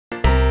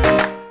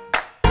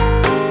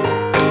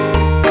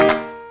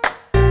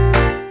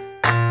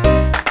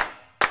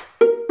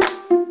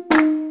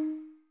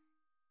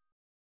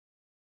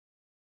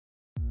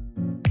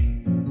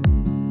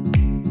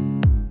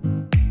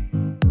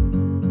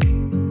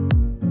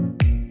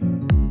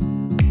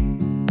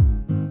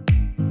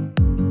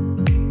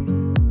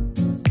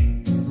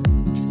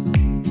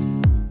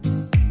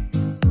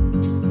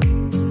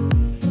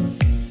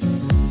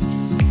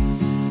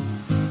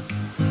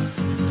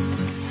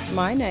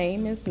My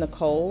name is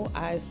Nicole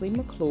Isley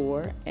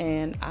McClure,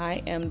 and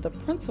I am the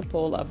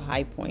principal of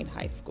High Point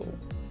High School.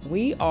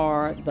 We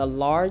are the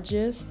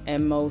largest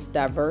and most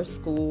diverse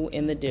school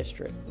in the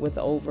district with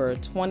over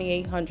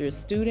 2,800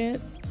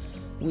 students.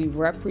 We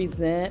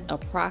represent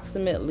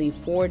approximately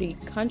 40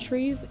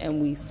 countries, and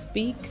we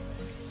speak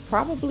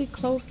probably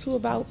close to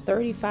about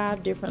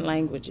 35 different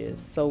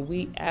languages. So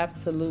we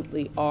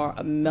absolutely are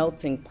a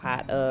melting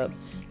pot of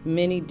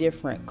many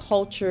different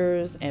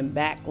cultures and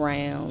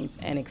backgrounds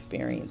and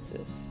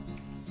experiences.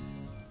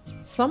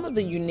 Some of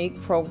the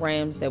unique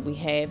programs that we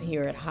have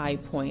here at High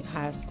Point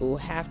High School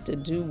have to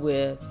do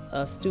with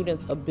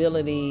students'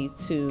 ability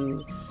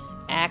to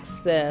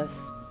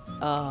access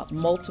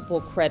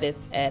multiple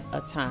credits at a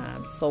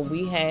time. So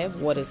we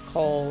have what is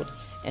called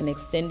an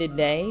extended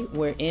day,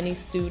 where any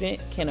student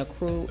can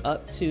accrue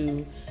up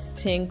to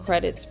 10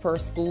 credits per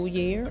school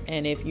year.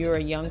 And if you're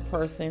a young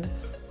person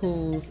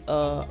who's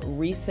a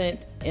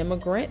recent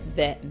immigrant,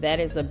 that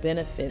is a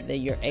benefit, that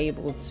you're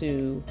able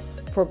to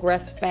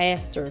progress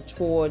faster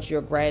towards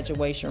your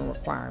graduation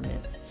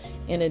requirements.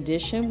 In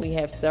addition, we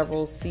have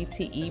several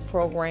CTE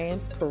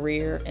programs,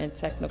 career and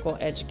technical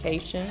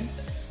education.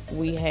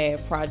 We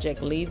have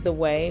Project Lead the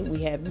Way.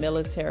 We have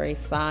military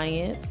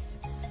science.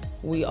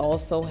 We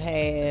also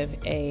have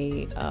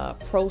a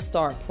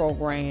ProStart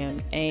program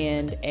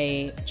and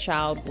a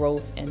child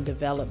growth and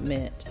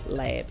development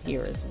lab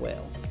here as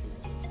well.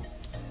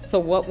 So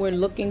what we're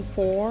looking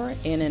for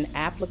in an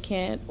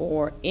applicant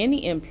or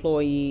any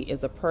employee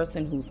is a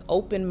person who's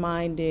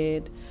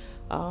open-minded,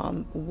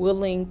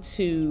 willing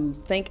to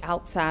think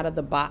outside of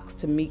the box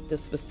to meet the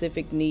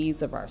specific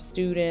needs of our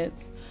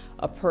students,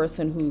 a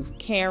person who's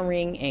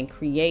caring and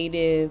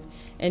creative,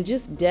 and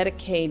just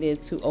dedicated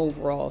to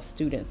overall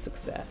student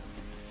success.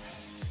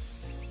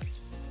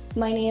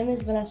 My name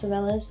is Vanessa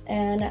Velez,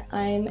 and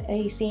I'm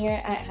a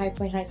senior at High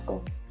Point High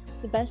School.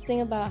 The best thing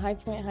about High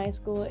Point High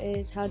School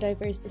is how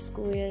diverse the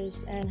school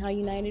is and how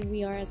united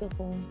we are as a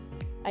whole.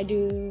 I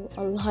do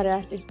a lot of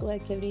after-school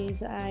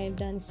activities. I've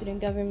done student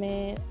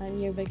government, I'm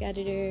yearbook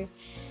editor.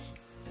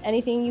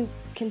 Anything you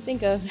can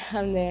think of,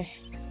 I'm there.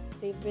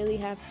 They really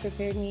have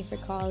prepared me for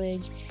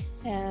college,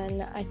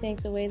 and I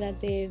think the way that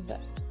they've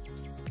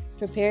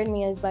prepared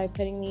me is by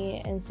putting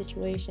me in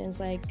situations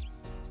like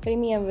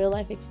putting me in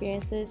real-life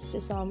experiences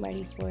just so I'm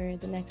ready for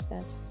the next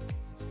step.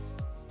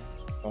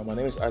 My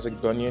name is Isaac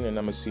Dunyan, and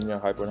I'm a senior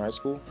at High Point High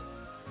School.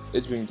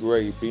 It's been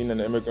great. Being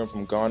an immigrant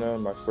from Ghana,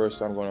 my first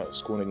time going to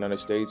school in the United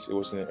States, it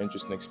was an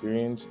interesting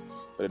experience,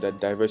 but that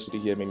diversity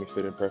here made me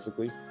fit in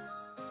perfectly.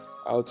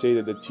 I would say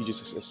that the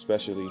teachers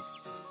especially,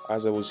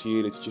 as I was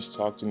here, the teachers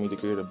talked to me, they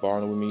created a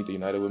bond with me, they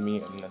united with me,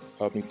 and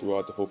helped me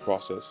throughout the whole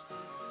process.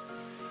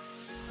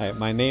 Hi,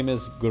 my name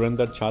is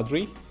Gurinder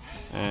Chaudhary,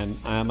 and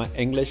I am an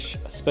English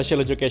special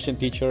education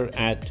teacher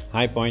at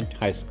High Point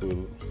High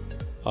School.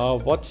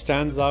 What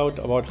stands out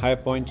about High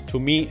Point to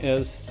me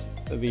is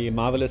the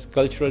marvelous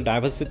cultural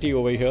diversity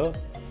over here.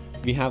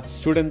 We have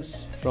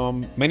students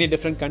from many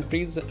different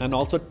countries and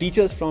also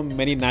teachers from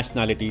many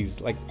nationalities.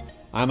 Like,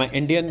 I'm an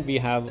Indian, we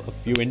have a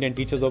few Indian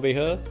teachers over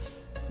here,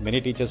 many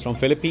teachers from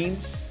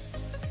Philippines,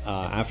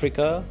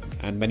 Africa,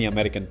 and many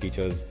American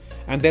teachers.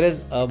 And there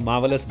is a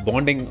marvelous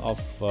bonding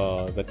of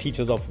the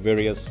teachers of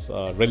various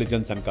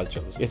religions and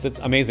cultures. Yes, it's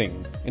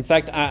amazing. In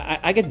fact,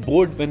 I get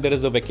bored when there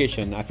is a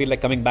vacation. I feel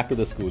like coming back to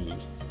the school.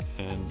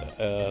 And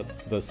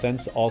the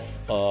sense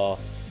of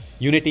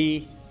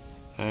unity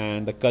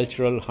and the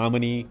cultural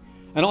harmony.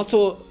 And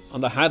also,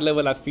 on the higher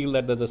level, I feel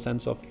that there's a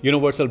sense of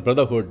universal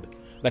brotherhood.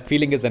 That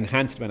feeling is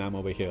enhanced when I'm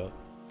over here.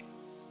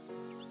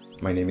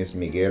 My name is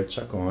Miguel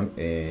Chacon,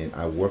 and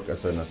I work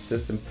as an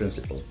assistant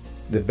principal.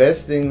 The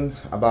best thing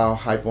about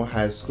High Point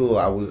High School,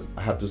 I would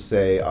have to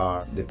say,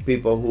 are the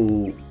people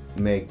who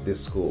make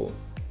this school.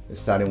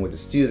 Starting with the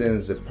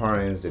students, the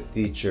parents, the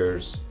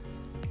teachers,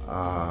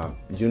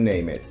 you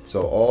name it.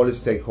 So all the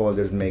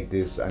stakeholders make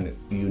this a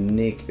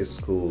unique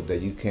school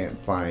that you can't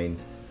find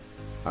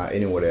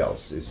anywhere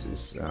else.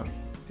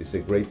 It's a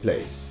great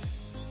place.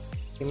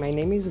 My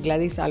name is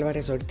Gladys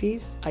Alvarez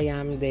Ortiz. I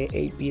am the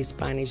AP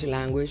Spanish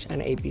Language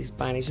and AP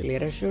Spanish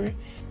Literature.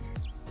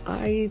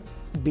 I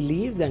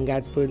believe that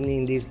God put me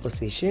in this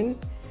position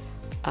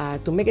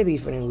to make a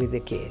difference with the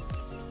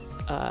kids,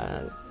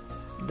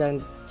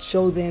 then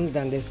show them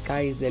that the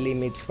sky is the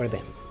limit for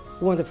them.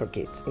 Wonderful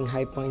kids in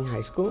High Point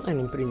High School and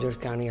in Prince George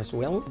County as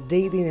well.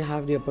 They didn't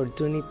have the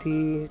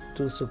opportunity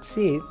to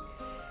succeed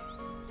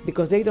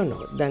because they don't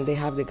know that they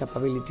have the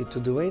capability to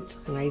do it,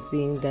 and I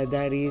think that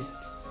that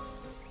is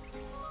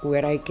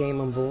where I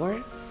came on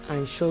board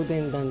and show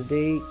them that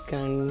they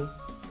can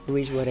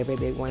reach whatever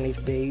they want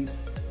if they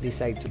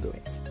decide to do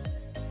it.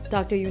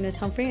 Dr. Eunice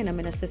Humphrey, and I'm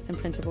an assistant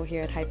principal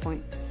here at High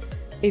Point.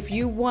 If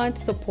you want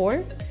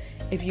support,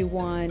 if you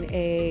want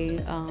a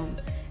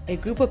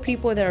group of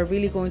people that are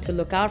really going to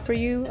look out for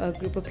you, a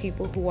group of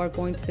people who are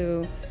going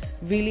to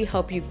really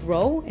help you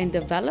grow and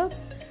develop,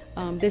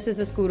 this is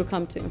the school to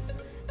come to.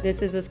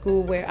 This is a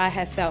school where I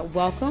have felt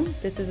welcome.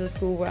 This is a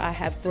school where I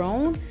have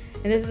grown.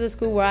 And this is a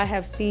school where I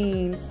have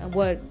seen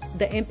what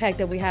the impact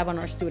that we have on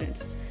our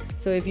students.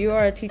 So if you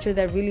are a teacher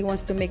that really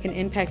wants to make an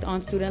impact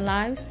on student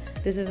lives,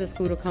 this is the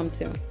school to come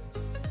to.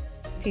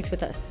 Teach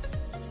with us.